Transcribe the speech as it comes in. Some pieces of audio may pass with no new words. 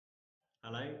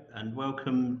Hello and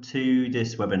welcome to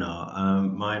this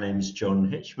webinar. My name is John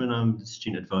Hitchman. I'm the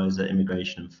Student Advisor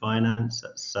Immigration and Finance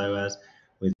at SOAS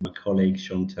with my colleague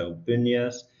Chantal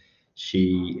Bougnas.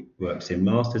 She works in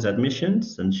Masters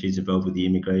Admissions and she's involved with the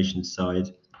immigration side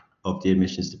of the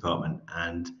admissions department.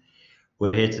 And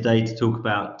we're here today to talk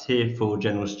about Tier 4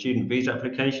 general student visa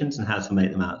applications and how to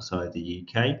make them outside the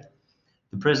UK.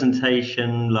 The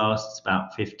presentation lasts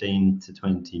about 15 to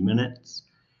 20 minutes.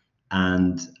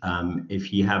 And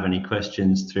if you have any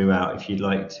questions throughout, if you'd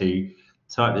like to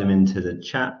type them into the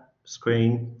chat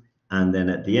screen, and then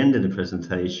at the end of the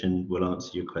presentation, we'll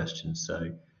answer your questions.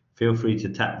 So feel free to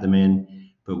tap them in,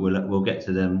 but we'll get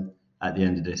to them at the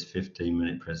end of this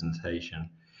 15-minute presentation.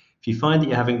 If you find that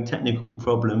you're having technical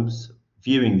problems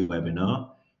viewing the webinar,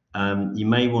 you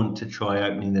may want to try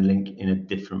opening the link in a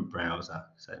different browser.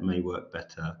 So it may work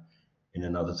better in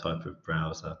another type of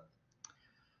browser.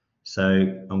 So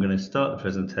I'm going to start the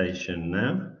presentation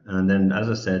now, and then,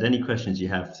 as I said, any questions you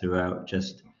have throughout,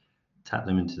 just tap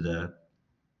them into the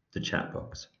chat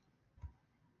box.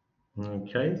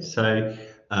 Okay, so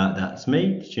that's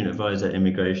me, Student Advisor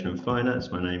Immigration and Finance.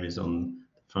 My name is on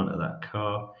the front of that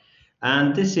car,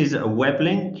 and this is a web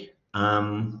link.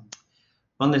 On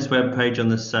this web page on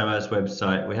the SOAS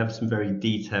website, we have some very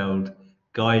detailed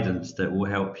guidance that will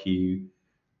help you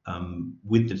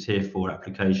with the Tier 4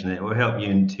 application. It will help you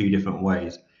in two different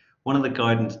ways. One of the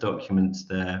guidance documents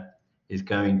there is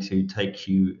going to take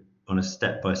you on a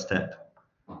step-by-step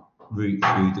route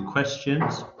through the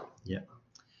questions.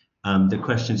 The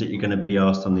questions that you're going to be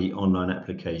asked on the online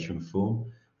application form,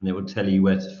 and it will tell you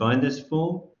where to find this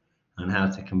form and how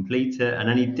to complete it, and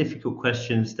any difficult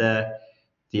questions there,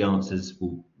 the answers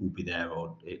will be there,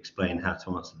 or explain how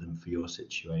to answer them for your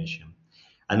situation.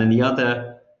 And then the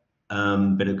other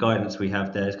bit of guidance we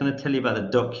have there is going to tell you about the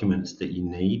documents that you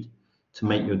need to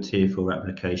make your Tier 4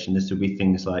 application. This will be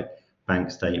things like bank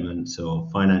statements or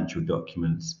financial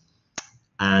documents.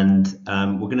 And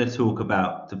we're going to talk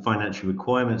about the financial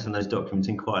requirements and those documents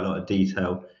in quite a lot of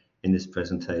detail in this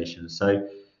presentation. So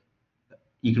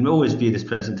you can always view this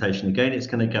presentation again. It's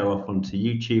going to go off onto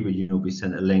YouTube, and you'll be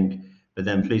sent a link, but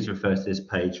then please refer to this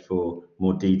page for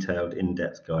more detailed,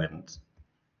 in-depth guidance.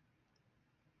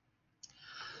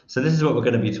 So this is what we're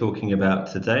going to be talking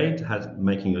about today,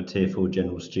 making your Tier 4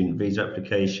 general student visa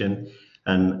application,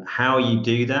 and how you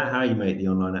do that, how you make the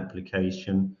online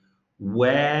application,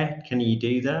 where can you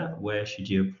do that, where should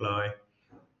you apply,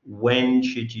 when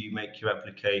should you make your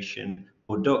application,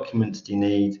 what documents do you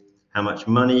need, how much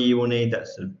money you will need,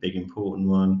 that's a big important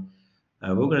one.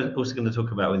 We're also going to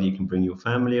talk about whether you can bring your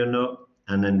family or not,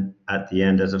 and then at the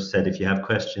end, as I've said, if you have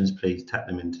questions, please tap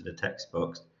them into the text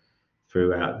box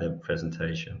throughout the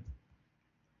presentation.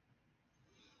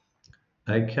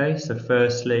 Okay, so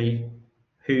firstly,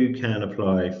 who can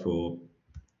apply for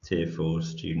Tier 4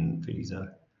 student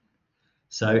visa?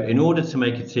 So in order to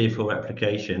make a Tier 4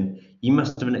 application, you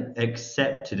must have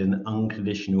accepted an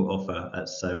unconditional offer at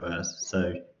SOAS.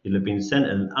 So you'll have been sent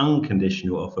an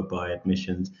unconditional offer by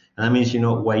admissions, and that means you're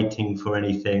not waiting for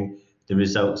anything, the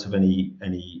results of any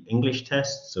English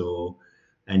tests or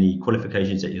any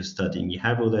qualifications that you're studying. You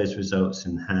have all those results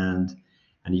in hand,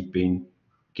 and you've been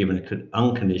given an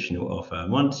unconditional offer.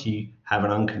 And once you have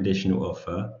an unconditional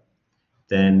offer,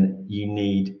 then you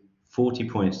need 40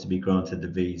 points to be granted the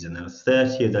visa. Now,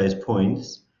 30 of those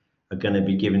points are going to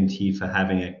be given to you for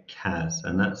having a CAS,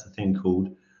 and that's a thing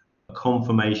called a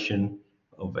confirmation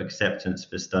of acceptance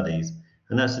for studies.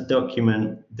 And that's a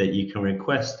document that you can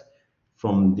request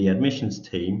from the admissions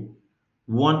team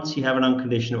once you have an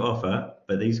unconditional offer,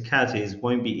 but these CASs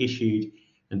won't be issued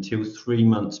until 3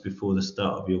 months before the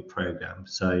start of your program.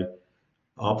 So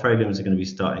our programs are going to be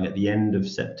starting at the end of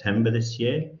September this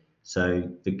year.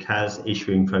 So the CAS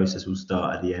issuing process will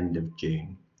start at the end of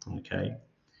June, okay?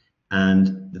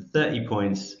 And the 30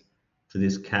 points for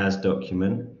this CAS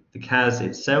document, the CAS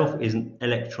itself is an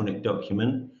electronic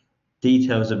document,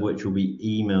 details of which will be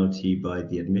emailed to you by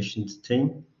the admissions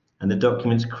team, and the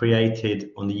document's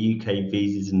created on the UK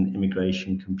Visas and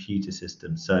Immigration computer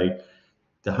system. So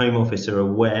the Home Office are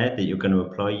aware that you're going to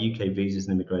apply, UK Visas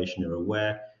and Immigration are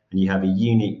aware, and you have a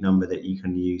unique number that you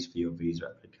can use for your visa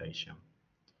application.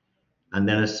 And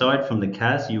then aside from the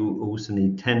CAS, you also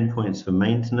need 10 points for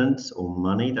maintenance or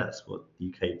money. That's what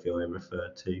UKVI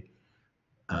refer to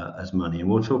as money. And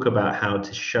we'll talk about how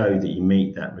to show that you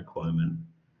meet that requirement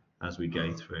as we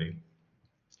go through.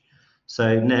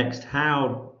 So next,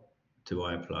 how do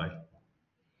I apply?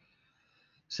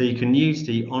 So you can use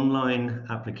the online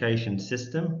application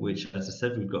system, which, as I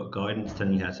said, we've got guidance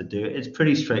telling you how to do it. It's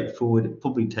pretty straightforward. It'll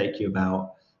probably take you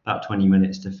about 20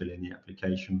 minutes to fill in the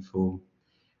application form.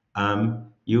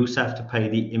 You also have to pay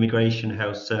the immigration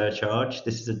health surcharge.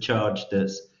 This is a charge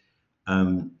that's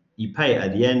you pay it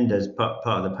at the end as part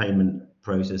of the payment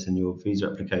process in your visa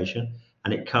application,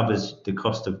 and it covers the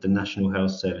cost of the National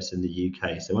Health Service in the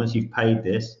UK. So once you've paid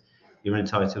this, you're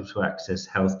entitled to access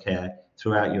healthcare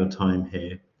throughout your time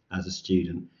here as a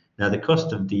student. Now, the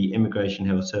cost of the immigration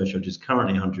health surcharge is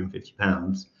currently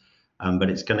 £150, but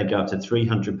it's going to go up to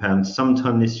 £300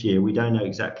 sometime this year. We don't know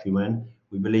exactly when.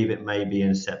 We believe it may be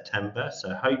in September.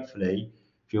 So hopefully,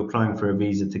 if you're applying for a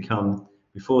visa to come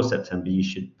before September, you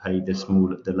should pay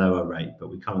the lower rate, but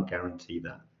we can't guarantee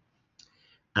that.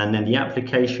 And then the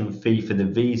application fee for the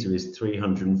visa is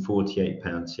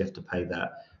 £348. You have to pay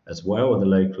that as well, or the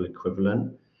local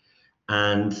equivalent.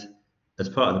 And as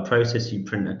part of the process, you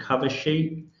print a cover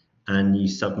sheet and you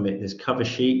submit this cover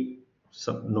sheet,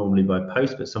 normally by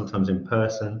post, but sometimes in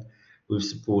person, with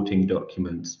supporting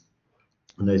documents.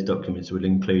 And those documents will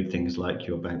include things like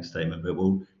your bank statement, but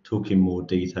we'll talk in more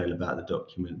detail about the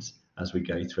documents as we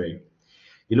go through.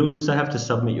 You'll also have to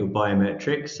submit your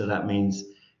biometrics, so that means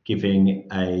giving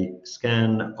a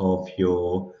scan of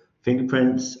your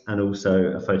fingerprints and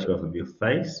also a photograph of your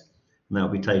face. And that will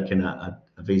be taken at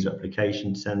a visa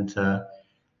application centre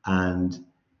and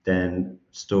then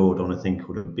stored on a thing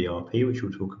called a BRP, which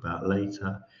we'll talk about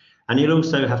later. And you'll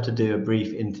also have to do a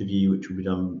brief interview, which will be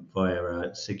done via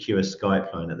a secure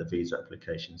Skype line at the visa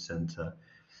application centre.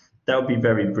 That will be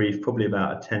very brief, probably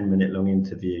about a 10-minute long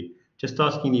interview, just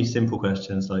asking you simple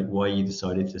questions like why you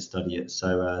decided to study at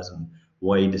SOAS and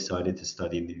why you decided to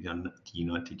study in the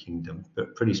United Kingdom,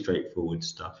 but pretty straightforward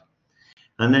stuff.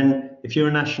 And then if you're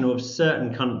a national of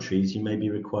certain countries, you may be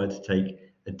required to take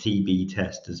a TB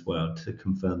test as well to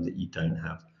confirm that you don't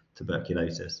have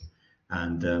tuberculosis.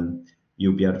 And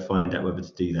you'll be able to find out whether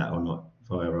to do that or not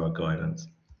via our guidance.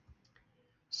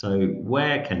 So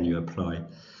where can you apply?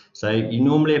 So you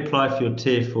normally apply for your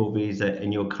Tier 4 visa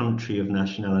in your country of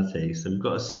nationality. So we've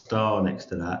got a star next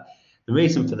to that. The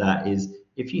reason for that is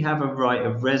if you have a right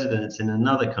of residence in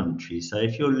another country, so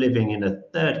if you're living in a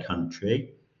third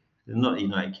country, not the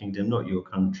United Kingdom, not your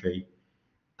country,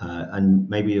 and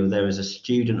maybe you're there as a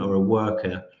student or a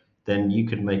worker, then you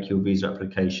could make your visa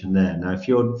application there. Now, if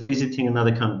you're visiting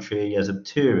another country as a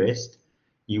tourist,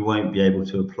 you won't be able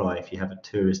to apply. If you have a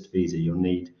tourist visa, you'll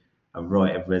need a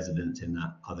right of residence in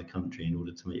that other country in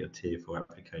order to make your Tier 4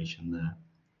 application there.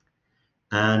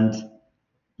 And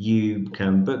you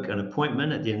can book an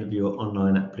appointment at the end of your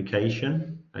online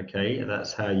application. Okay,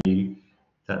 that's how you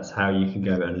can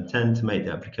go and attend to make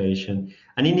the application.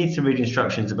 And you need to read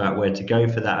instructions about where to go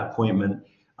for that appointment.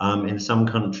 In some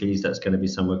countries, that's going to be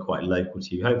somewhere quite local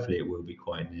to you. Hopefully, it will be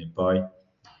quite nearby.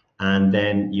 And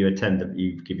then you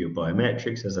give your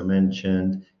biometrics, as I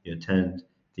mentioned, you attend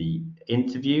the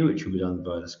interview, which will be done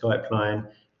via the Skype line,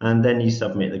 and then you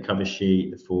submit the cover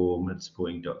sheet, the form, and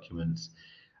supporting documents.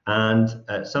 And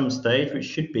at some stage, which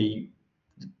should be,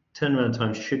 turnaround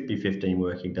time should be 15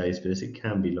 working days for this, it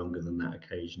can be longer than that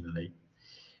occasionally.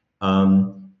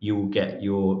 You will get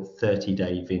your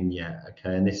 30-day vignette,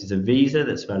 okay? And this is a visa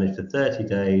that's valid for 30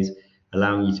 days,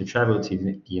 allowing you to travel to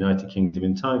the United Kingdom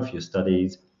in time for your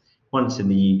studies. Once in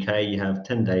the UK, you have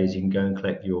 10 days, you can go and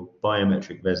collect your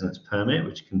biometric residence permit,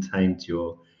 which contains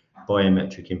your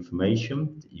biometric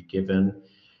information that you've given,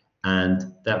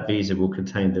 and that visa will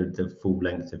contain the full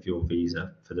length of your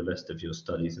visa for the rest of your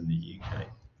studies in the UK.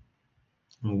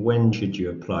 And when should you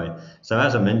apply? So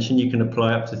as I mentioned, you can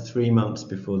apply up to 3 months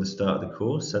before the start of the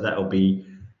course, so that will be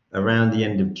around the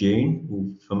end of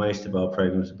June. For most of our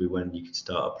programs will be when you can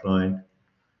start applying.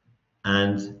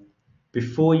 And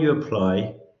before you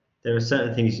apply, there are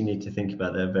certain things you need to think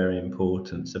about that are very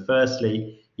important. So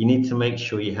firstly, you need to make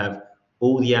sure you have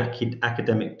all the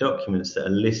academic documents that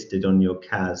are listed on your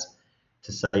CAS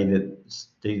to say that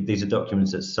these are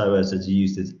documents that SOAS has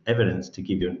used as evidence to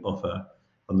give you an offer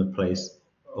on the place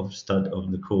of study,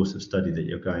 of the course of study that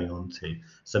you're going on to.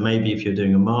 So maybe if you're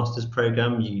doing a master's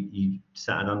program, you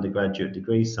sat an undergraduate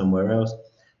degree somewhere else,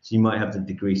 so you might have the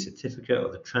degree certificate or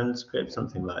the transcript,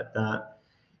 something like that.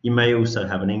 You may also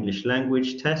have an English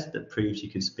language test that proves you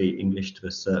can speak English to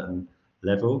a certain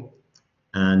level,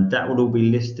 and that will all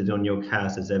be listed on your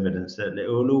CAS as evidence. That it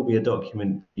will all be a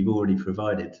document you've already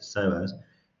provided to SOAS,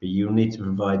 but you'll need to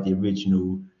provide the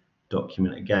original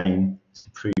document again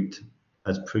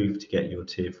as proof to get your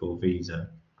Tier 4 visa.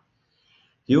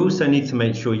 You also need to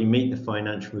make sure you meet the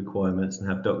financial requirements and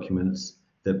have documents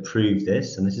that prove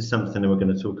this, and this is something that we're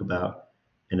going to talk about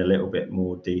in a little bit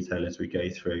more detail as we go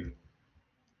through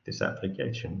this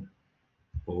application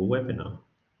or webinar.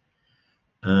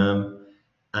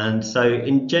 And so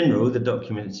in general, the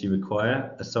documents you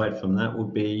require, aside from that,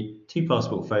 would be 2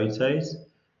 passport photos,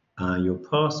 Your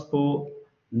passport,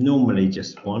 normally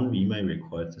just one, but you may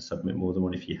require to submit more than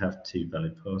one if you have 2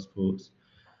 valid passports.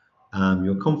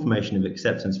 Your confirmation of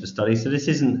acceptance for study. So this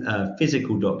isn't a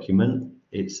physical document,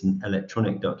 it's an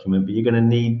electronic document, but you're going to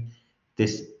need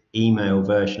this email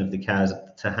version of the CAS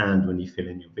to hand when you fill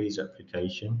in your visa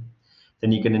application.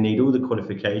 Then you're going to need all the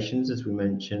qualifications, as we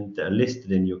mentioned, that are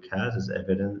listed in your CAS as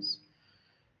evidence.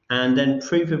 And then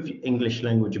proof of English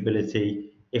language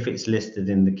ability if it's listed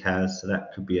in the CAS. So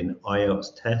that could be an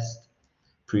IELTS test,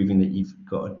 proving that you've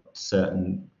got a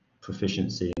certain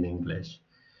proficiency in English.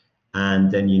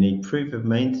 And then you need proof of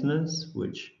maintenance,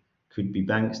 which could be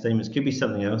bank statements, could be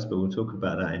something else, but we'll talk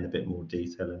about that in a bit more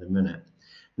detail in a minute.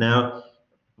 Now,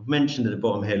 I've mentioned at the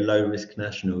bottom here, low risk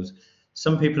nationals.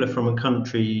 Some people are from a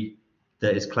country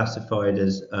that is classified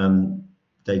as,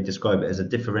 they describe it as a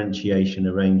differentiation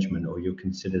arrangement, or you're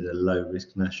considered a low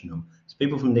risk national. So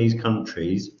people from these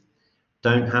countries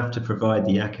don't have to provide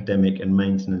the academic and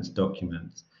maintenance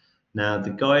documents. Now, the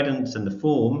guidance and the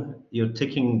form, you're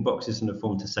ticking boxes in the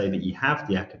form to say that you have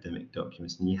the academic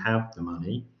documents and you have the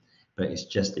money, but it's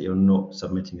just that you're not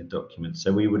submitting a document.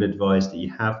 So we would advise that you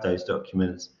have those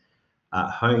documents at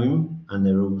home and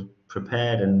they're all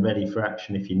prepared and ready for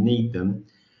action if you need them,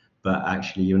 but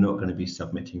actually you're not going to be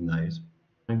submitting those.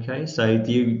 Okay, so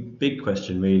the big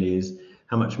question really is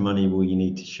how much money will you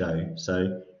need to show?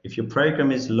 So if your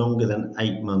program is longer than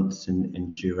 8 months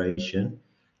in duration,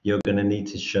 you're going to need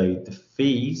to show the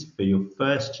fees for your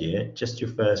first year, just your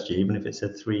first year, even if it's a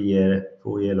 3-year,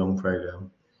 4-year long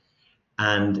program,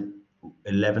 and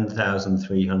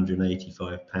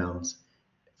 £11,385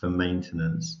 for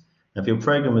maintenance. Now, if your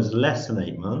program is less than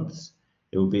 8 months,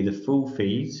 it will be the full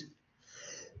fees,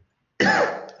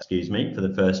 excuse me, for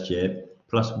the first year,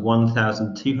 plus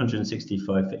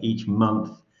 1,265 for each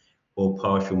month or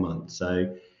partial month.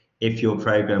 So if your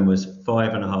program was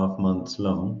 5.5 months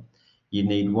long, you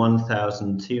need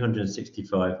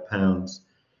 £1,265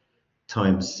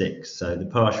 times 6. So the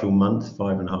partial month,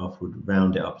 5.5, would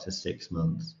round it up to 6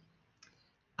 months.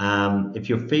 If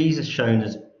your fees are shown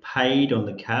as paid on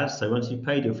the CAS, so once you've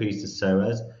paid your fees to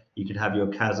SOAS, you could have your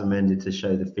CAS amended to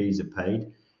show the fees are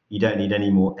paid. You don't need any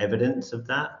more evidence of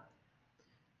that.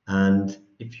 And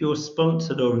if you're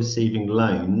sponsored or receiving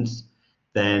loans,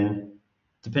 then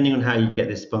depending on how you get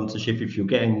this sponsorship, if you're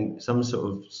getting some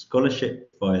sort of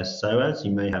scholarship via SOAS, you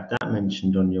may have that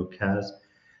mentioned on your CAS.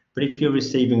 But if you're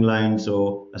receiving loans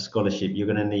or a scholarship, you're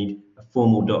going to need a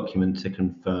formal document to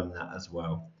confirm that as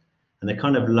well. And the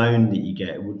kind of loan that you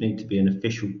get would need to be an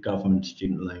official government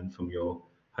student loan from your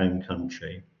home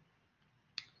country.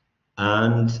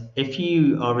 And if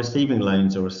you are receiving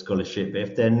loans or a scholarship,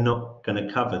 if they're not going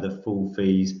to cover the full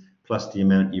fees plus the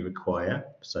amount you require,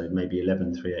 so maybe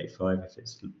 11,385 if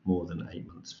it's more than 8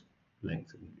 months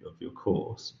length of your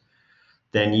course,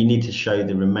 then you need to show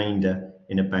the remainder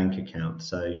in a bank account.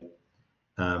 So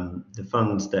any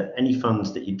funds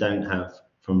that you don't have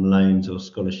from loans or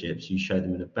scholarships, you show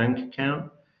them in a bank account.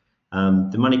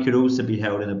 The money could also be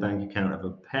held in a bank account of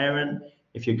a parent.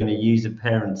 If you're going to use a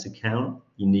parent's account,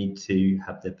 you need to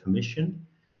have their permission,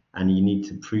 and you need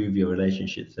to prove your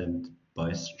relationship to them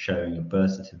by showing a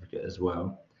birth certificate as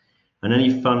well. And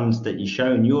any funds that you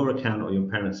show in your account or your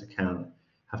parent's account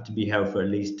have to be held for at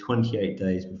least 28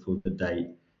 days before the date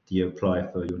that you apply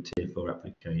for your Tier 4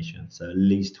 application. So at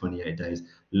least 28 days.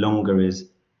 Longer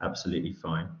is absolutely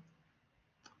fine.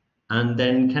 And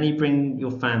then can you bring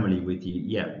your family with you?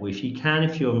 Yeah, well, if you can,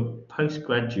 if you're a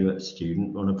postgraduate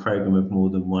student on a program of more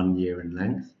than 1 year in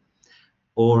length,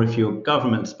 or if you're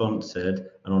government sponsored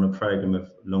and on a program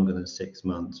of longer than 6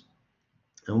 months.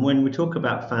 And when we talk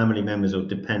about family members or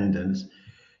dependents,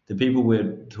 the people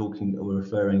we're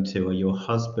referring to are your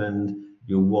husband,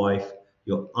 your wife,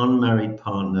 your unmarried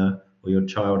partner, or your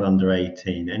child under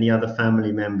 18. Any other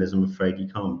family members, I'm afraid you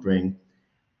can't bring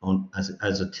on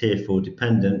as a Tier 4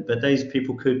 dependent, but those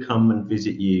people could come and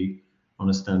visit you on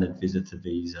a standard visitor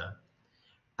visa.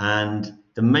 And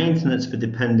the maintenance for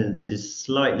dependents is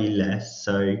slightly less.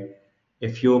 So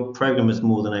if your program is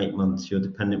more than 8 months, your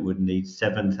dependent would need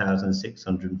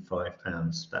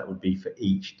 £7,605. That would be for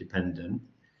each dependent.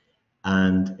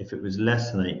 And if it was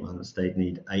less than 8 months, they'd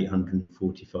need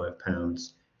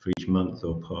 £845 for each month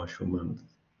or partial month.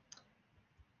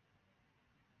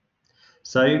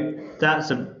 So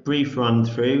that's a brief run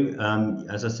through.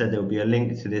 As I said, there will be a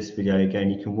link to this video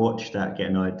again. You can watch that, get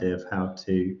an idea of how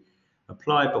to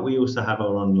apply, but we also have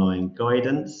our online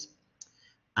guidance.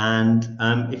 And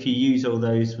if you use all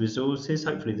those resources,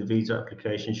 hopefully the visa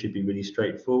application should be really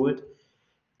straightforward.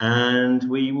 And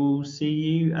we will see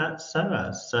you at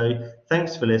SOAS. So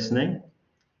thanks for listening.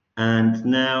 And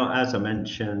now, as I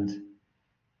mentioned,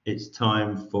 it's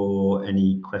time for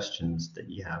any questions that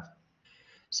you have.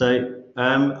 So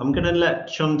I'm going to let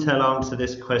Chantal answer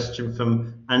this question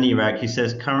from Anirag, who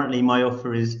says, currently my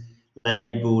offer is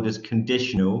labelled as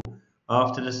conditional.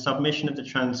 After the submission of the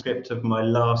transcript of my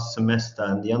last semester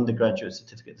and the undergraduate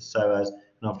certificate to SOAS,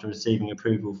 and after receiving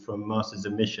approval from Masters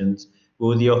Admissions,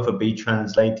 will the offer be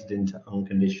translated into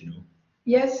unconditional?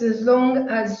 Yes, as long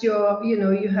as you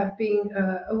have been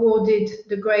awarded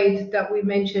the grade that we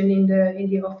mentioned in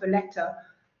the offer letter,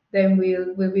 then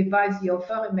we'll revise the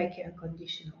offer and make it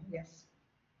unconditional. Yes.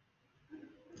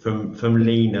 From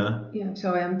Lena. Yeah,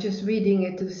 sorry, I'm just reading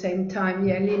it at the same time.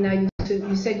 Yeah, Lena,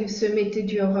 you said you've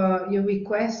submitted your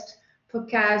request for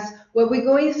CAS. Well, we're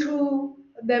going through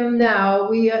them now.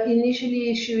 We are initially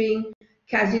issuing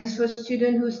CASs for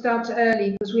students who start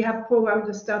early because we have programs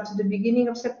that start at the beginning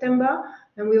of September,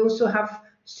 and we also have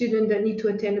students that need to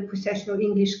attend a processional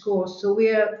English course. So we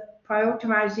are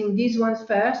prioritizing these ones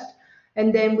first,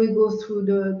 and then we go through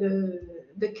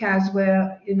the CAS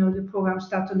where the program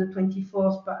starts on the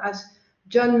 24th. But as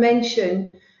John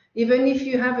mentioned, even if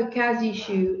you have a CAS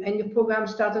issue and your program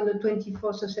starts on the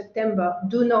 24th of September,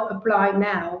 do not apply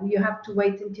now. You have to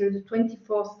wait until the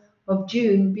 24th of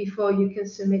June before you can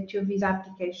submit your visa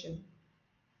application.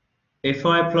 If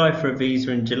I apply for a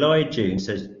visa in July, June,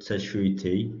 says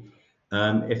Shruti,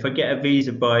 if I get a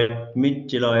visa by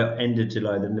mid-July or end of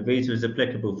July, then the visa is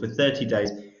applicable for 30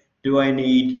 days. Do I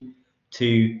need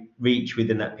to reach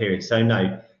within that period? So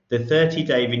no, the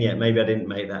 30-day vignette, maybe I didn't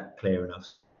make that clear enough.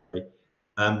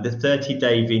 The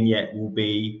 30-day vignette will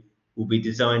be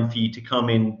designed for you to come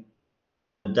in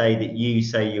the day that you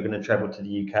say you're going to travel to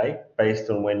the UK based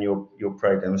on when your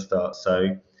program starts.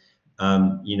 So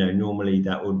normally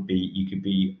that would be, you could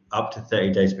be up to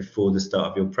 30 days before the start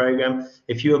of your program.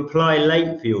 If you apply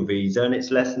late for your visa and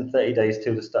it's less than 30 days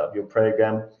till the start of your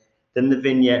program, then the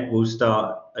vignette will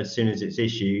start as soon as it's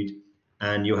issued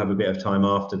and you'll have a bit of time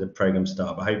after the program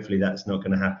start. But hopefully that's not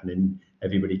going to happen and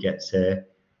everybody gets here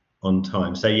on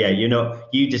time. So yeah,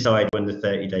 you decide when the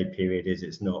 30-day period is.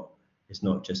 It's not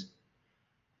just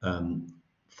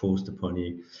forced upon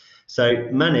you. So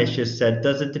Manish has said,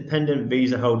 does a dependent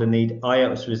visa holder need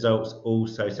IELTS results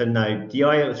also? So no, the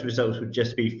IELTS results would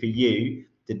just be for you,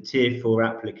 the Tier 4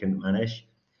 applicant, Manish.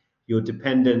 Your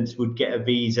dependents would get a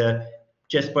visa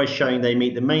just by showing they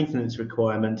meet the maintenance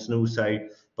requirements and also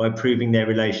by proving their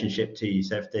relationship to you.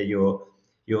 So if they're your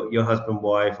husband,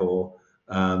 wife, or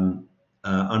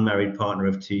unmarried partner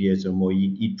of 2 years or more,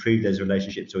 you'd prove those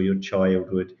relationships, or your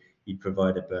child you'd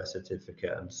provide a birth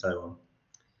certificate and so on.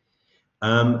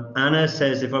 Anna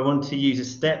says, if I want to use a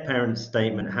step-parent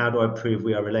statement, how do I prove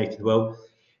we are related? Well,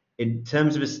 in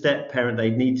terms of a step-parent,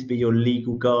 they need to be your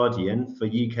legal guardian for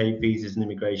UK visas and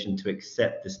immigration to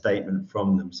accept the statement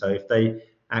from them. So if they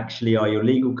actually are your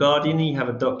legal guardian, you have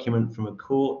a document from a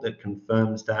court that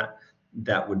confirms that,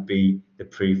 that would be the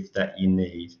proof that you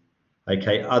need.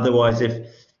 Okay, otherwise,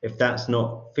 if that's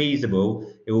not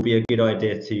feasible, it will be a good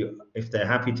idea to, if they're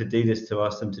happy to do this, to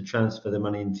ask them to transfer the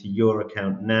money into your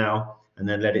account now and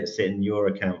then let it sit in your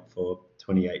account for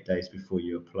 28 days before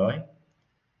you apply.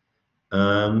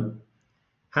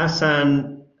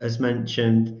 Hassan has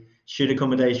mentioned, should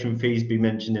accommodation fees be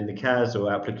mentioned in the CAS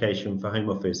or application for Home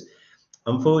Office?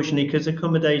 Unfortunately, because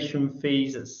accommodation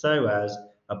fees at SOAS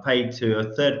are paid to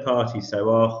a third party, so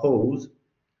our halls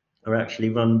are actually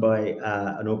run by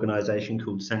an organisation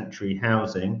called Sanctuary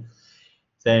Housing,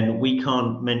 then we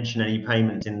can't mention any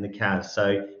payments in the CAS.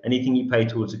 So anything you pay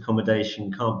towards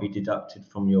accommodation can't be deducted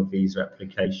from your visa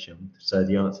application. So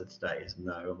the answer to that is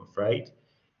no, I'm afraid.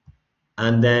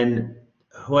 And then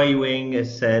Hui Wing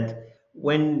has said,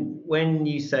 when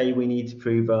you say we need to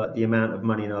prove the amount of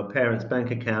money in our parents'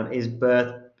 bank account, is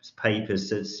birth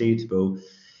papers suitable?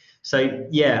 So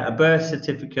yeah, a birth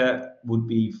certificate would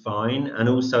be fine, and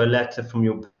also a letter from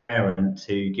your parent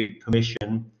to give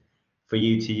permission for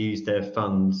you to use their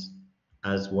funds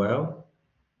as well.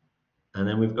 And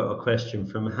then we've got a question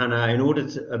from Hannah. In order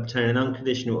to obtain an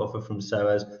unconditional offer from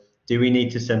SOAS, do we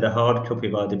need to send a hard copy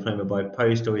of our diploma by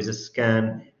post, or is a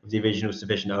scan of the original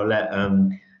sufficient? I'll let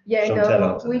Chantal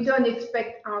no, we don't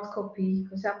expect hard copy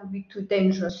because that would be too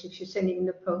dangerous if you send it in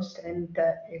the post and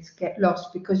it's get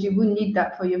lost, because you wouldn't need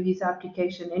that for your visa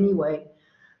application anyway.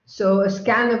 So a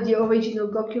scan of the original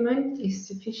document is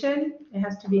sufficient. It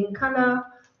has to be in color,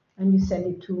 and you send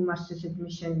it to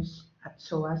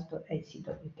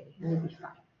mastersadmissions@soas.ac.uk and it'll be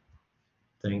fine.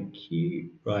 Thank you.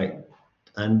 Right.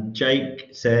 And Jake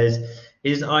says,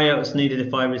 is IELTS needed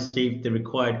if I received the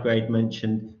required grade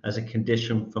mentioned as a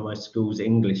condition for my school's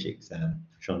English exam,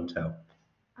 Chantal?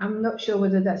 I'm not sure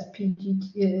whether that's PG,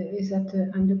 is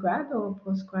that undergrad or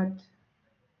postgrad?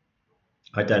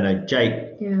 I don't know.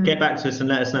 Jake, Yeah. get back to us and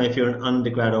let us know if you're an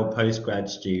undergrad or postgrad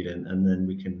student, and then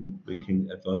we can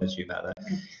advise you about that.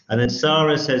 And then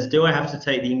Sarah says, do I have to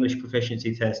take the English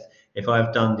proficiency test if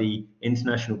I've done the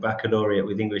International Baccalaureate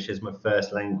with English as my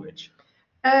first language?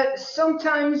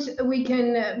 Sometimes we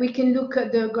can look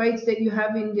at the grades that you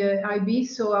have in the IB.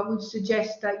 So I would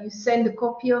suggest that you send a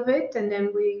copy of it, and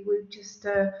then we will just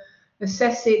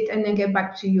assess it and then get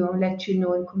back to you and let you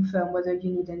know and confirm whether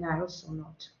you need an IELTS or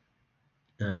not.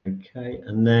 Okay,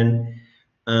 and then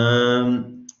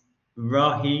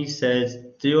Rahi says,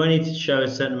 do I need to show a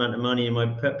certain amount of money in my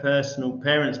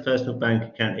parents' personal bank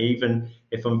account, even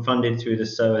if I'm funded through the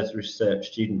SOAS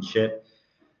research studentship?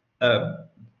 So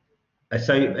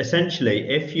essentially,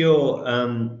 if you're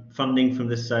funding from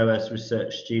the SOAS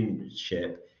research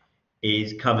studentship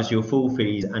covers your full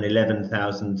fees and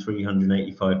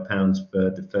 £11,385 for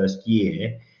the first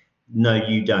year, no,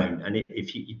 you don't. And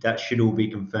if you, that should all be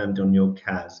confirmed on your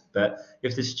CAS. But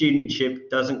if the studentship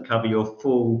doesn't cover your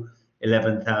full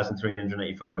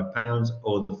 £11,385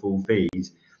 or the full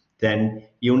fees, then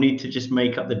you'll need to just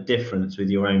make up the difference with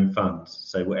your own funds.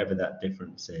 So whatever that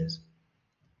difference is.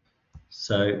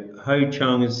 So Ho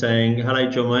Chong is saying, hello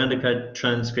John, my undergrad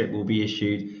transcript will be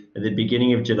issued at the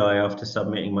beginning of July after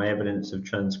submitting my evidence of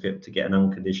transcript to get an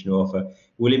unconditional offer.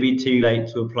 Will it be too late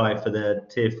to apply for the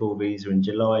Tier 4 visa in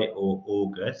July or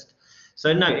August?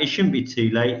 So no, it shouldn't be too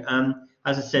late.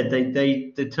 As I said,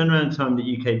 the turnaround time that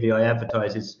UKVI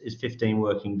advertises is 15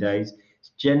 working days.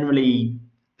 Generally,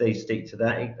 they stick to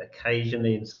that.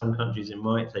 Occasionally, in some countries, it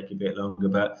might take a bit longer,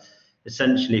 but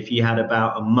essentially, if you had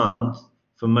about a month,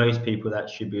 for most people, that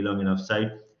should be long enough. So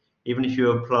even if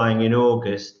you're applying in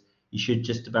August, you should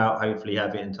just about hopefully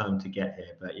have it in time to get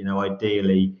here. But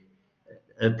ideally,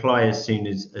 apply as soon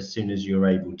as you're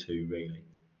able to, really.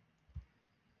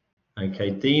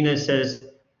 Okay, Dina says,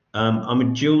 I'm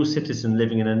a dual citizen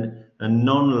living in a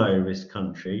non-low risk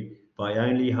country, but I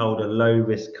only hold a low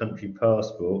risk country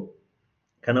passport.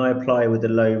 Can I apply with a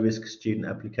low risk student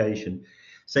application?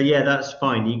 So yeah, that's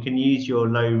fine. You can use your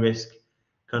low risk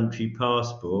country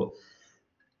passport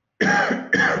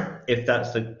if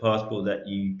that's the passport that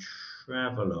you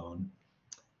travel on,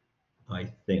 I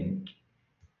think.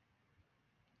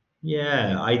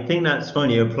 Yeah, I think that's fine.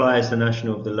 You apply as the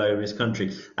national of the low risk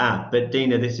country. But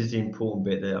Dina, this is the important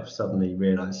bit that I've suddenly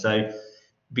realised. So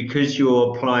because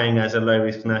you're applying as a low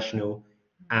risk national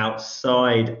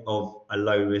outside of a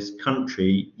low risk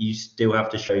country, you still have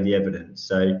to show the evidence.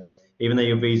 So even though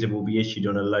your visa will be issued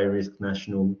on a low risk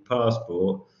national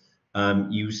passport,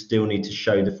 you still need to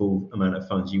show the full amount of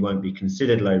funds. You won't be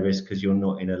considered low risk because you're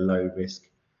not in a low risk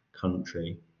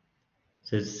country.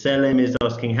 So Selim is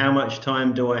asking, how much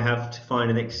time do I have to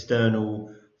find an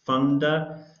external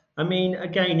funder? I mean,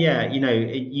 again, yeah,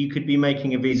 you could be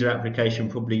making a visa application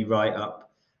probably right up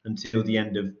until the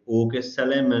end of August,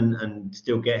 Selim, and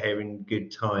still get here in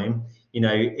good time.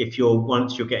 If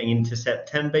once you're getting into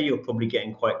September, you're probably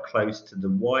getting quite close to the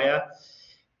wire.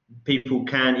 People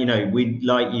can, we'd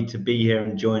like you to be here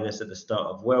and join us at the start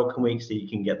of Welcome Week so you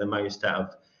can get the most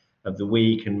out of the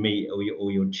week and meet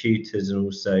all your tutors, and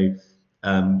also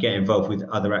get involved with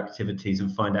other activities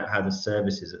and find out how the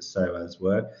services at SOAS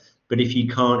work. But if you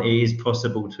can't, it is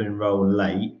possible to enroll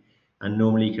late, and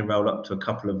normally you can roll up to a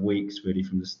couple of weeks really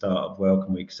from the start of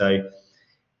Welcome Week. So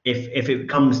if it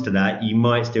comes to that, you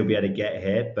might still be able to get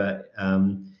here, but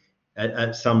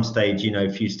at some stage,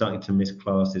 if you're starting to miss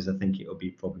classes, I think it will be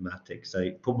problematic.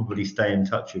 So probably stay in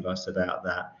touch with us about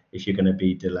that if you're going to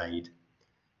be delayed.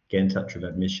 Get in touch with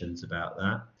admissions about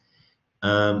that.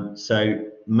 So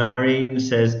Marine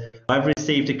says, I've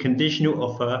received a conditional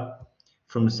offer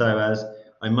from SOAS.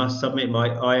 I must submit my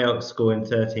IELTS score in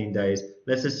 13 days.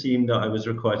 Let's assume that I was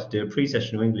required to do a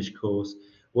pre-sessional English course.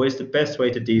 What is the best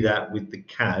way to do that with the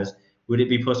CAS? Would it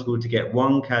be possible to get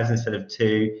one CAS instead of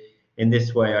two? In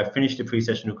this way, I finish the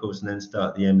pre-sessional course and then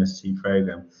start the MSc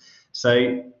program.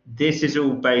 So this is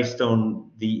all based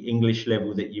on the English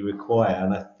level that you require.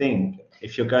 And I think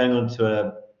if you're going on to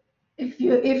a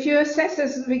If you assess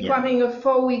as requiring a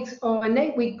 4 weeks or an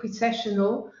 8 week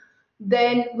pre-sessional,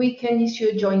 then we can issue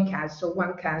a joint CAS, so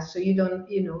one CAS. So you don't,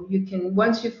 you can,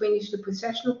 once you finish the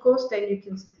pre-sessional course, then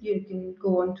you can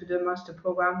go on to the master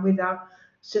program without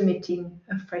submitting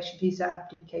a fresh visa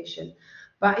application.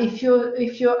 But if your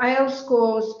IELTS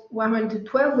scores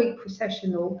 112-week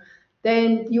pre-sessional,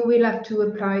 then you will have to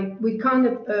apply. We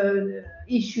can't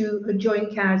issue a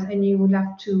joint CAS, and you will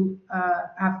have to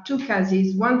have two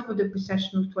CASs, one for the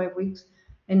pre-sessional 12 weeks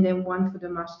and then one for the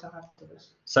master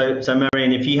afterwards. So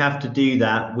Marianne, if you have to do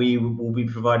that, we will be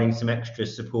providing some extra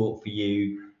support for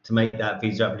you to make that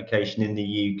visa application in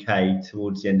the UK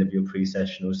towards the end of your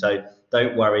pre-sessional. So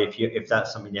don't worry if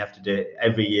that's something you have to do.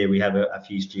 Every year we have a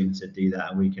few students that do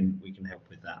that, and we can help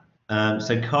with that.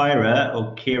 So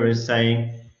Kira is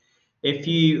saying, if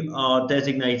you are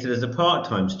designated as a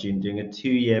part-time student doing a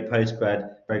 2-year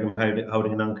postgrad program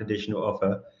holding an unconditional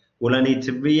offer, will I need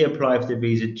to reapply for the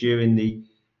visa during the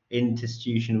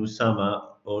institutional summer,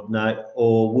 or no?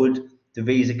 Or would the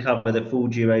visa cover the full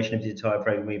duration of the entire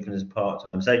program even as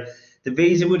part-time? So the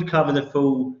visa would cover the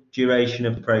full duration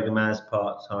of the program as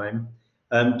part-time.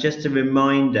 Just a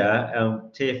reminder,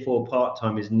 Tier 4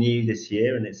 part-time is new this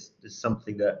year, and it's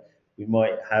something that we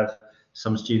might have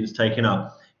some students taking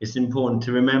up. It's important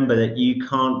to remember that you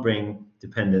can't bring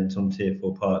dependents on Tier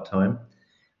 4 part-time,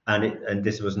 and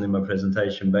this wasn't in my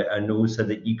presentation, and also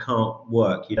that you can't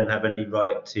work. You don't have any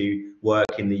right to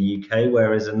work in the UK,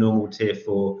 whereas a normal Tier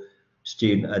 4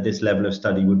 student at this level of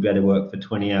study would be able to work for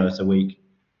 20 hours a week.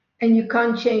 And you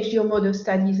can't change your mode of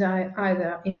studies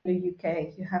either in the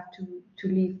UK. You have to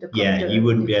leave the country. Yeah, you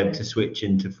wouldn't be able to switch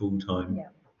into full-time. Yeah.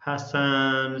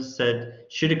 Hassan said,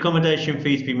 should accommodation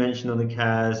fees be mentioned on the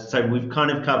CAS? So we've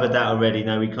kind of covered that already.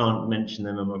 No, we can't mention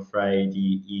them, I'm afraid.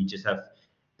 You just have,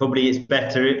 probably it's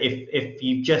better if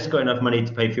you've just got enough money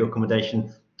to pay for your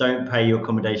accommodation, don't pay your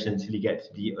accommodation until you get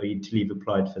to until you've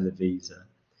applied for the visa.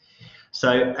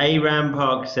 So Aram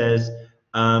Park says,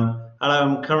 hello,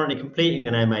 I'm currently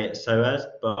completing an MA at SOAS,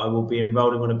 but I will be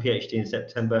enrolling on a PhD in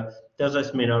September. Does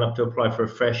this mean I'll have to apply for a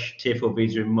fresh Tier 4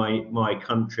 visa in my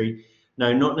country?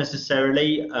 No, not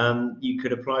necessarily. You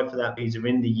could apply for that visa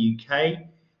in the UK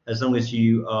as long as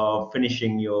you are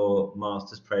finishing your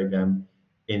master's program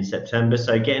in September.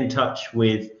 So get in touch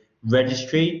with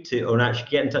registry or actually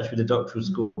get in touch with the doctoral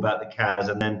school about the CAS,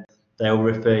 and then they'll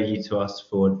refer you to us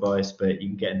for advice, but you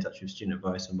can get in touch with Student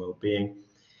Advice and Wellbeing.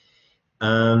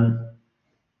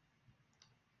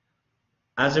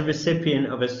 As a recipient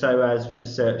of a SOAS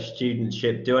research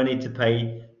studentship, do I need to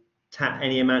pay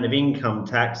any amount of income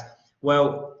tax?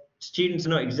 Well, students are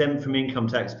not exempt from income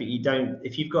tax, but you don't.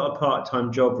 If you've got a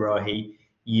part-time job, Rahi,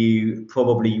 you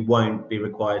probably won't be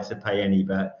required to pay any.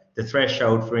 But the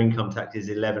threshold for income tax is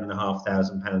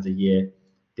 £11,500 a year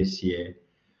this year.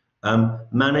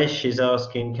 Manish is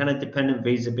asking, can a dependent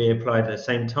visa be applied at the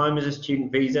same time as a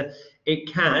student visa?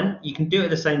 It can. You can do it at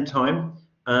the same time.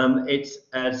 It's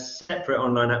a separate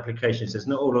online application, so it's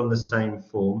not all on the same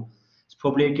form. It's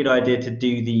probably a good idea to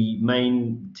do the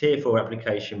main Tier 4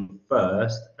 application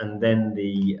first and then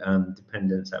the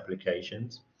dependents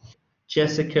applications.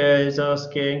 Jessica is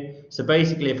asking, so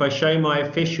basically if I show my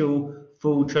official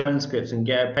full transcripts and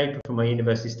get a paper from my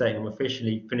university stating I'm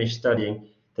officially finished studying,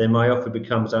 then my offer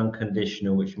becomes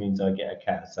unconditional, which means I get a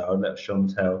CAT. So I'll let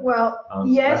Chantal. Well,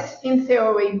 yes, in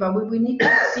theory, but we need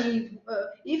to see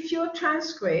if your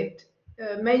transcript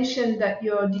mentioned that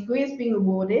your degree is being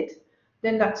awarded,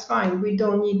 then that's fine. We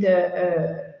don't need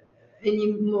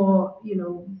any more,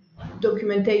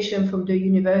 documentation from the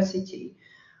university.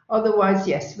 Otherwise,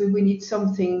 yes, we will need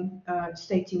something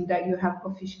stating that you have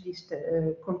officially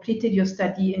completed your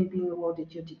study and being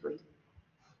awarded your degree.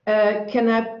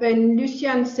 And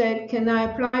Lucian said, can I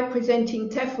apply presenting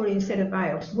TEFL instead of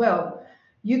IELTS? Well,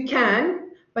 you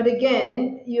can, but again,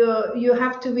 you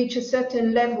have to reach a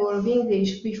certain level of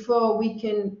English before we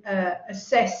can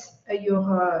assess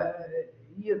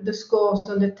the scores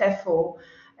on the TEFL.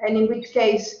 And in which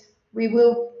case, we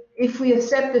will, if we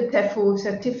accept the TEFL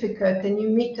certificate and you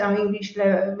meet our English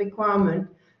requirement,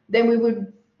 then we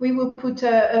will put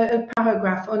a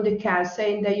paragraph on the CAS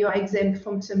saying that you are exempt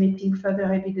from submitting further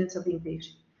evidence of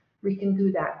English. We can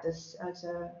do that as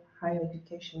a higher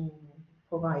education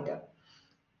provider.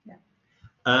 Yeah.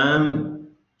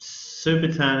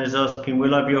 Subatan is asking,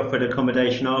 will I be offered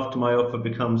accommodation after my offer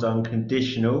becomes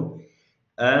unconditional?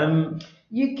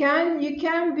 You can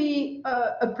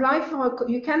apply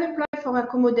for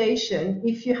accommodation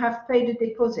if you have paid a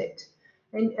deposit.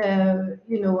 And and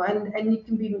it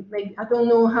can be maybe, I don't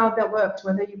know how that works,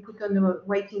 whether you put on the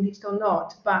waiting list or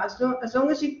not. But as long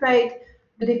as you paid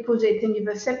the deposit and you've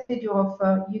accepted your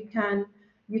offer, you can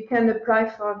apply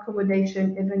for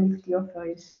accommodation even if the offer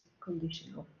is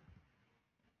conditional.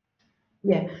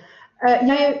 Yeah, I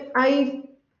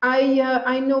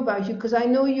know about you because I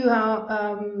know you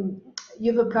are.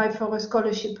 You've applied for a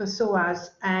scholarship at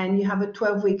SOAS and you have a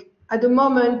 12-week. At the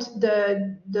moment,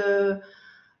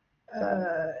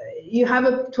 you have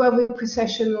a 12-week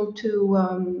pre-sessional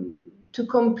to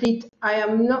complete. I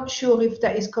am not sure if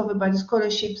that is covered by the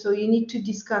scholarship, so you need to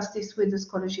discuss this with the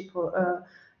scholarship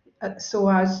at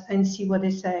SOAS and see what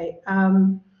they say.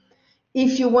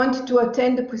 If you want to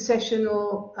attend the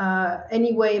processional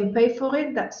anyway and pay for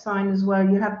it, that's fine as well.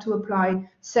 You have to apply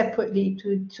separately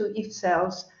to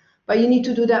IFCELS, but you need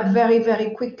to do that very,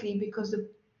 very quickly because the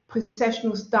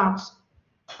processional starts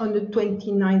on the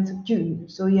 29th of June,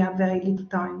 so you have very little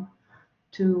time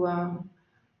to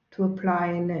apply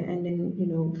and then, you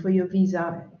know, for your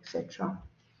visa, etc.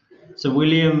 So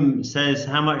William says,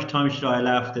 how much time should I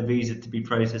allow for the visa to be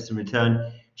processed and returned?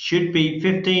 Should be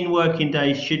 15 working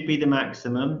days should be the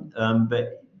maximum,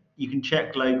 but you can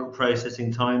check local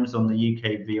processing times on the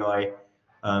UKVI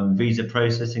visa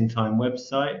processing time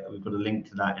website. We've got a link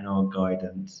to that in our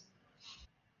guidance.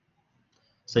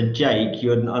 So Jake,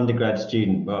 you're an undergrad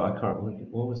student, but I can't remember,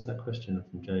 what was that question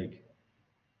from Jake?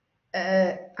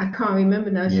 I can't remember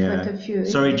now. It's quite a few.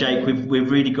 Sorry, Jake,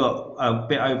 we've really got a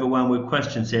bit overwhelmed with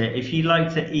questions here. If you'd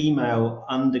like to email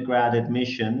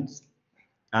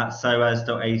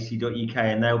undergradadmissions@soas.ac.uk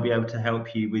and they'll be able to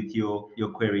help you with your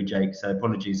query, Jake. So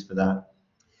apologies for that.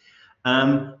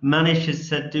 Manish has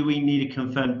said, do we need a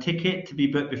confirmed ticket to be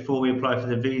booked before we apply for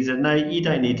the visa? No, you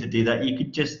don't need to do that. You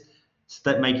could just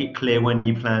make it clear when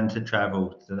you plan to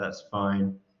travel, so that's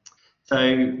fine. So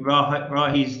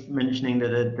Rahi's mentioning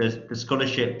that the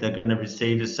scholarship they're going to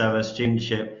receive, the SOAS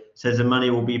studentship, says the money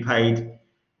will be paid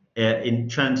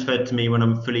transferred to me when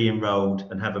I'm fully enrolled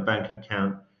and have a bank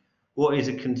account. What are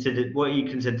you considered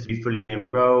to be fully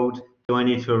enrolled? Do I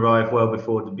need to arrive well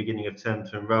before the beginning of term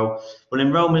to enroll? Well,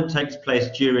 enrollment takes place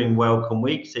during Welcome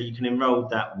Week, so you can enroll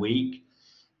that week.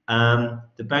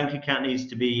 The bank account needs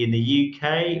to be in the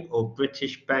UK or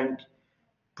British bank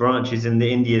branches in the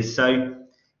India. So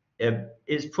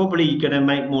it's probably going to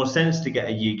make more sense to get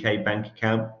a UK bank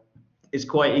account. It's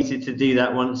quite easy to do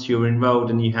that once you're enrolled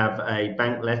and you have a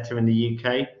bank letter in the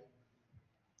UK.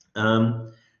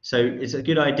 So it's a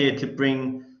good idea to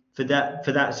bring for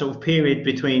that sort of period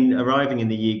between arriving in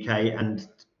the UK and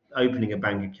opening a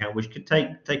bank account, which could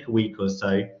take a week or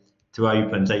so to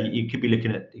open. So you could be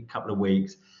looking at a couple of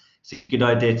weeks. It's a good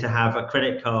idea to have a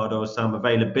credit card or some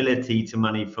availability to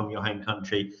money from your home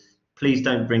country. Please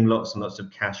don't bring lots and lots of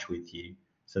cash with you.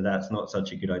 So that's not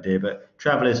such a good idea. But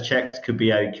traveller's checks could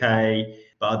be okay,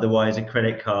 but otherwise a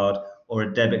credit card or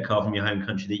a debit card from your home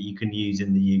country that you can use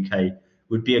in the UK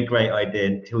would be a great idea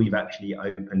until you've actually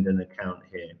opened an account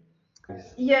here.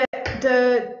 Yeah,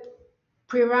 the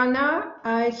Prirana,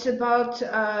 it's about,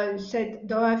 said,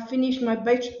 though I finished my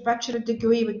bachelor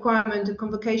degree requirement, the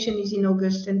convocation is in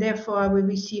August, and therefore I will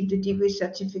receive the degree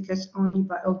certificates only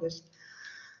by August.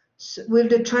 So will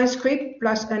the transcript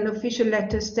plus an official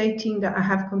letter stating that I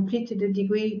have completed the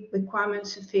degree requirement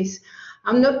suffice?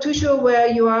 I'm not too sure where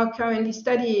you are currently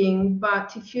studying,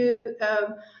 but if you,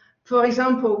 for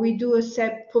example, we do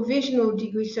accept provisional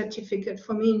degree certificate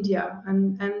from India,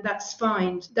 and that's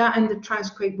fine. That and the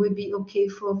transcript would be okay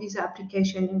for visa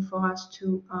application and for us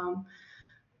to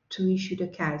issue the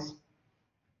CAS.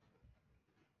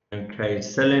 Okay,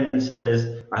 Selim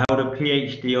says, I hold a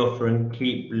PhD offer and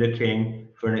keep looking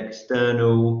for an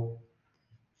external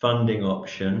funding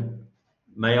option.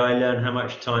 May I learn how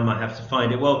much time I have to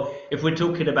find it? Well, if we're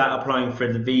talking about applying for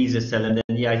the visa, Selim,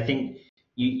 then yeah, I think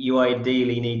you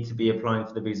ideally need to be applying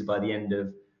for the visa by the end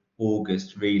of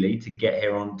August, really, to get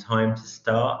here on time to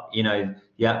start. You know,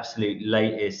 the absolute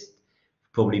latest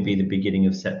probably be the beginning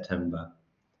of September.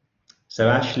 So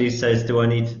Ashley says, do I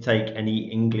need to take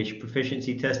any English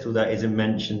proficiency test, or that isn't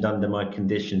mentioned under my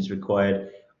conditions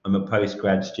required? I'm a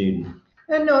postgrad student.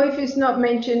 No, if it's not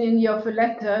mentioned in the offer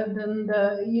letter, then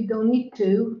you don't need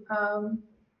to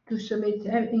submit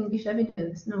English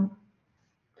evidence, no.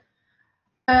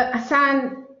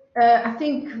 Hassan, I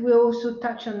think we'll also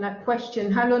touch on that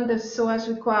question. How long does SOAS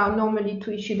require normally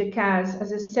to issue the CAS?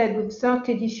 As I said, we've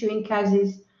started issuing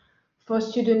CASs for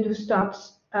students who start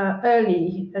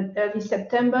early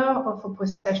September, or for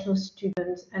professional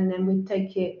students, and then we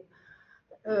take it,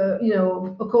 you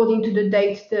know, according to the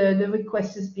date the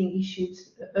request is being issued,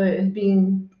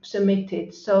 being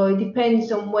submitted. So it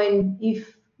depends on when,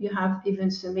 if you have even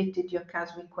submitted your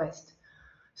CAS request.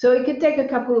 So it could take a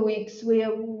couple of weeks. We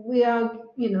are,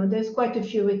 you know, there's quite a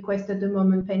few requests at the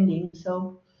moment pending.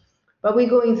 So, but we're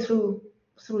going through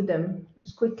them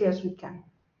as quickly as we can.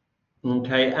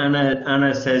 Okay,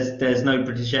 Anna says there's no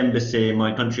British embassy in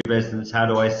my country of residence. How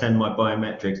do I send my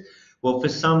biometrics? Well, for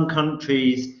some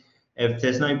countries, if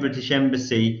there's no British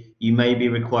embassy, you may be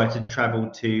required to travel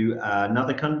to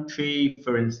another country.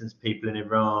 For instance, people in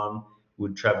Iran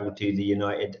would travel to the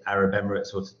United Arab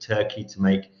Emirates or to Turkey to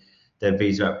make their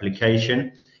visa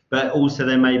application. But also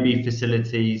there may be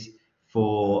facilities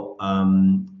for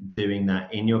doing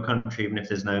that in your country, even if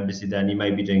there's no embassy there, and you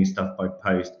may be doing stuff by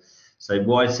post. So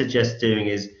what I suggest doing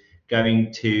is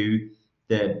going to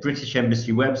the British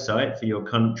Embassy website for your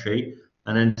country,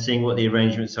 and then seeing what the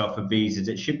arrangements are for visas.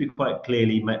 It should be quite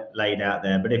clearly laid out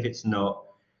there, but if it's not,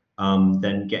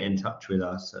 then get in touch with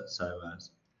us at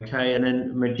SOAS. Okay, and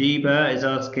then Majiba is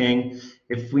asking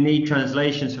if we need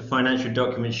translations for financial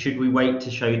documents, should we wait to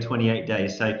show 28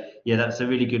 days? So yeah, that's a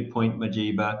really good point,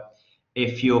 Majiba.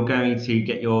 If you're going to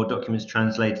get your documents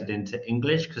translated into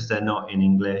English, because they're not in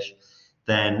English,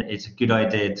 then it's a good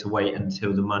idea to wait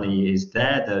until the money is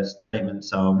there, the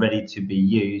statements are ready to be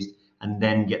used, and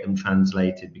then get them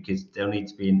translated, because they'll need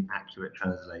to be an accurate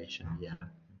translation. Yeah.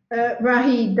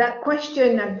 Rahi, that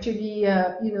question actually,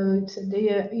 it's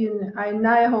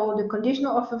I hold a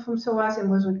conditional offer from SOAS and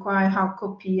was required hard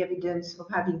copy evidence of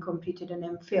having completed an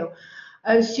MPhil.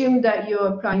 I assume that you're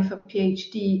applying for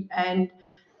PhD and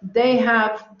they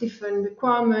have different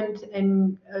requirements,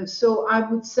 and so I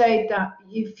would say that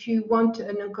if you want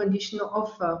an unconditional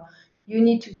offer, you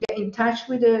need to get in touch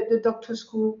with the doctor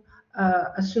school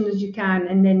as soon as you can,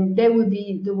 and then they will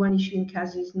be the one issuing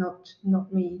cases, not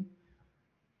me.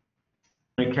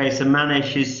 Okay, so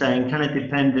Manish is saying, can a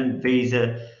dependent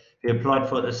visa be applied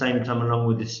for at the same time along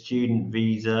with the student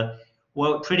visa?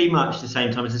 Well, pretty much the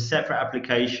same time. It's a separate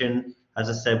application. As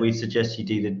I said, we suggest you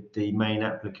do the main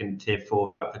applicant Tier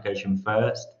 4 application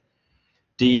first.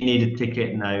 Do you need a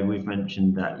ticket? No, we've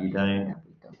mentioned that you don't.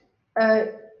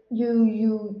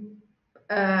 You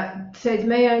said,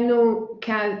 may I know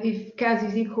if CAS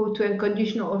is equal to a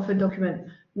conditional offer document?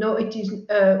 No, it is,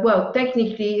 well,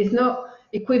 technically it's not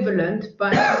equivalent,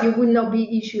 but you will not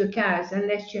be issued a CAS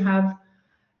unless you have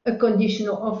a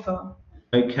conditional offer.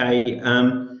 Okay,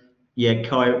 yeah,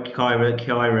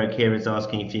 Kira is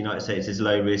asking if the United States is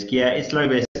low risk. Yeah, it's low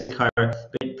risk, Kira,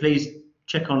 but please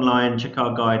check online, check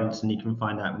our guidance, and you can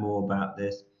find out more about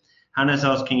this. Hannah's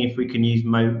asking if we can use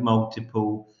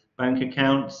multiple bank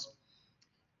accounts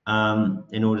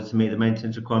in order to meet the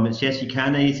maintenance requirements. Yes, you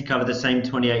can. They need to cover the same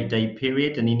 28-day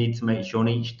period, and you need to make sure on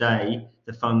each day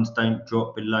the funds don't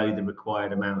drop below the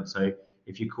required amount. So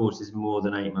if your course is more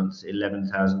than 8 months,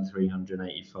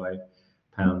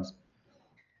 £11,385.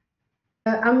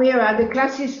 Amira, the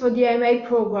classes for the MA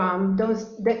program,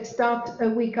 that start a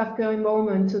week after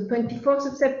enrollment. So 24th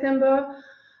of September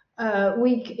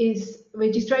week is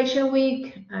registration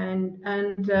week, and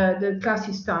the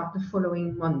classes start the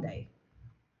following Monday.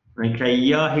 Okay,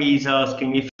 Yahi's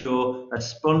asking if you're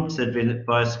sponsored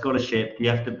by a scholarship, do you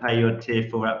have to pay your Tier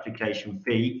 4 application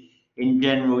fee? In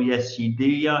general, yes, you do,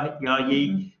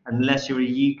 Yahi, unless you're a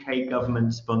UK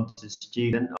government-sponsored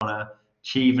student on a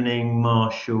Chevening,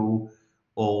 Marshall,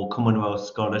 or Commonwealth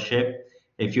scholarship.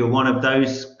 If you're one of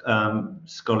those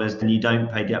scholars, then you don't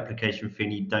pay the application fee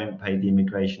and you don't pay the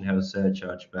immigration health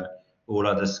surcharge, but all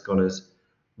other scholars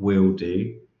will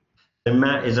do. So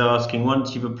Matt is asking,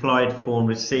 once you've applied for and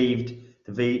received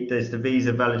is the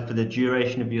visa valid for the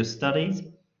duration of your studies?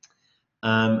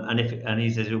 And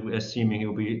he says, assuming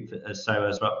he'll be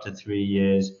SOAS for up to 3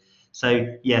 years.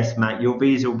 So yes, Matt, your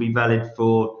visa will be valid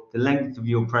for the length of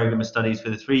your program of studies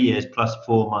for the 3 years plus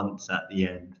 4 months at the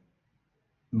end.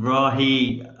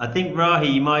 Rahi, I think Rahi,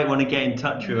 you might want to get in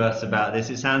touch with us about this.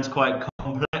 It sounds quite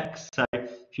complex, so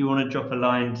if you want to drop a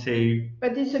line to...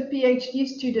 But it's a PhD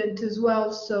student as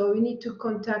well, so we need to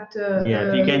contact... yeah,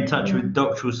 if you get in touch with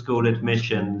doctoral school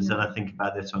admissions, and I think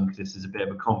about this one because this is a bit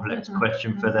of a complex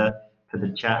question for the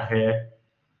chat here.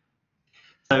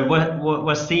 So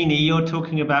Wasini, you're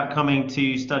talking about coming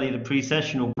to study the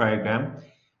pre-sessional program,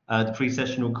 the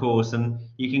pre-sessional course, and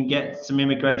you can get some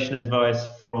immigration advice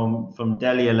from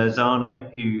Delia Lozano,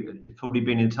 who has probably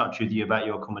been in touch with you about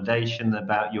your accommodation,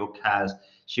 about your CAS.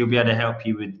 She'll be able to help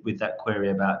you with that query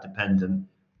about dependent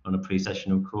on a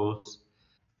pre-sessional course.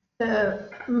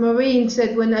 Maureen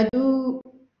said, when I do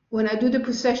the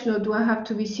pre-sessional, do I have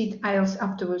to resit IELTS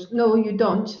afterwards? No, you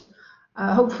don't.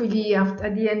 Hopefully,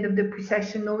 at the end of the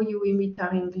pre-sessional, you will meet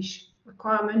our English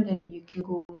requirement and you can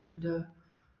go to the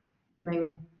main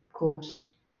course,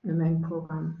 the main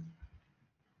program.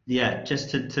 Yeah,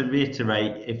 just to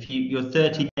reiterate, if your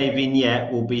 30-day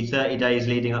vignette will be 30 days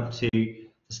leading up to the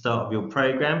start of your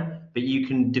program, but you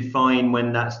can define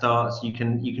when that starts. You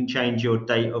can change your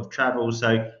date of travel,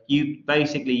 so you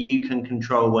can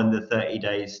control when the 30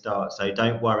 days start. So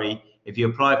don't worry. If you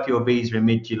apply for your visa in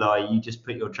mid-July, you just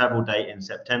put your travel date in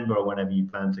September or whenever you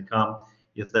plan to come.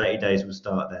 Your 30 days will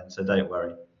start then, so don't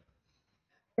worry.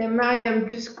 And Mariam,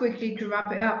 just quickly to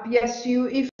wrap it up. Yes,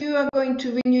 if you are going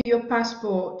to renew your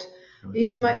passport,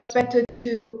 it's much better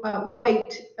to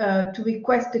wait to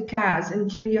request the CAS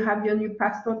until you have your new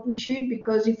passport issued,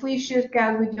 because if we issue a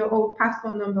CAS with your old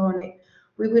passport number on it,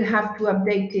 we will have to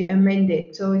update it, amend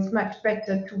it. So it's much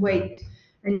better to wait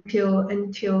until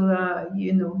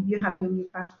you know you have a new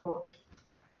passport.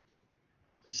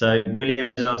 So William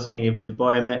is asking if the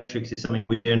biometrics is something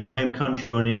we do in your home country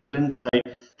or in England. So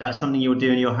that's something you'll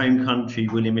do in your home country,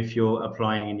 William, if you're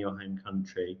applying in your home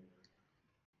country.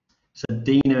 So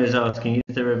Dina is asking,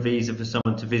 is there a visa for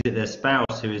someone to visit their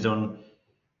spouse who is on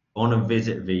a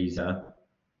visit visa?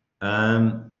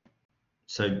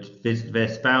 So their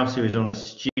spouse who is on a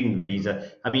student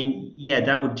visa, I mean, yeah,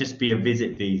 that would just be a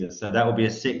visit visa. So that would be a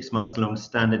 6-month long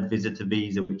standard visitor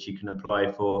visa, which you can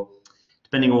apply for.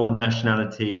 Depending on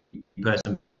nationality the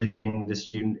person visiting the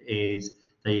student is,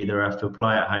 they either have to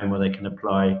apply at home or they can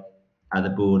apply at the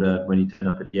border when you turn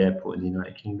up at the airport in the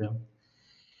United Kingdom.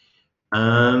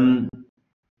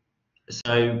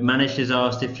 So Manish has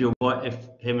asked if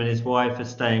him and his wife are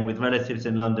staying with relatives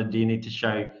in London, do you need to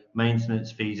show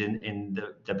maintenance fees in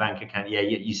the bank account? Yeah,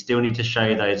 you still need to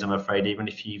show those, I'm afraid, even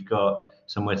if you've got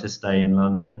somewhere to stay in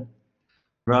London.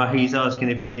 Rahi's asking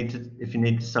if you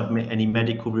need to submit any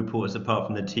medical reports apart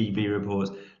from the TB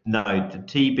reports. No, the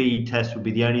TB test would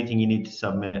be the only thing you need to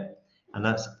submit, and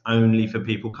that's only for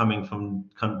people coming from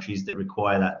countries that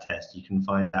require that test. You can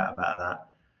find out about that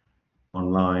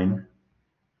online.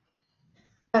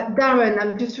 Darren,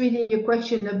 I'm just reading your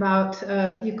question about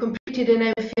you completed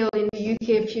an MPhil in the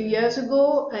UK a few years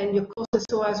ago, and your course at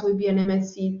SOAS will be an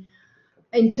MSc.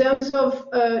 In terms of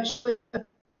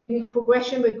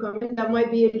progression requirement, that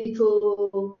might be a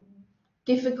little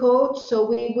difficult. So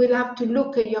we will have to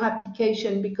look at your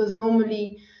application, because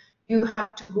normally you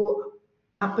have to go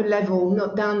up a level,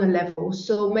 not down a level.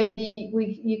 So maybe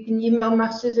you can email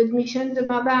Masters Admissions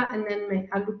about that, and then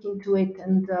I'll look into it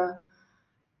and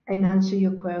answer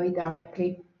your query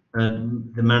directly.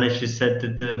 The manager said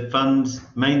that the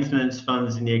maintenance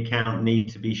funds in the account need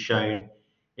to be shown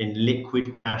in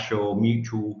liquid cash or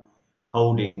mutual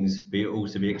holdings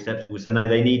also be acceptable. So no,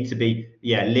 they need to be,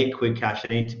 liquid cash.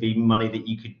 They need to be money that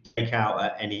you could take out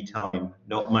at any time,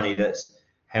 not money that's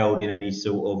held in any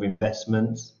sort of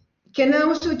investments. Can I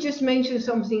also just mention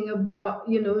something about,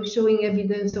 showing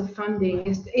evidence of funding?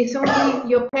 It's only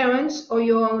your parents or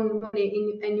your own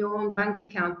money in your own bank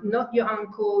account, not your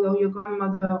uncle or your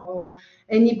grandmother or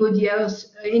anybody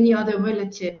else, any other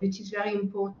relative. It is very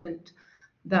important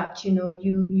that,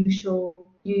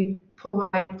 you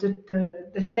provide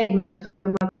the same.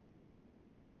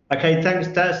 Okay, thanks.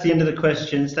 That's the end of the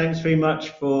questions. Thanks very much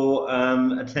for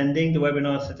attending the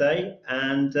webinar today,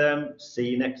 and see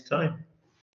you next time.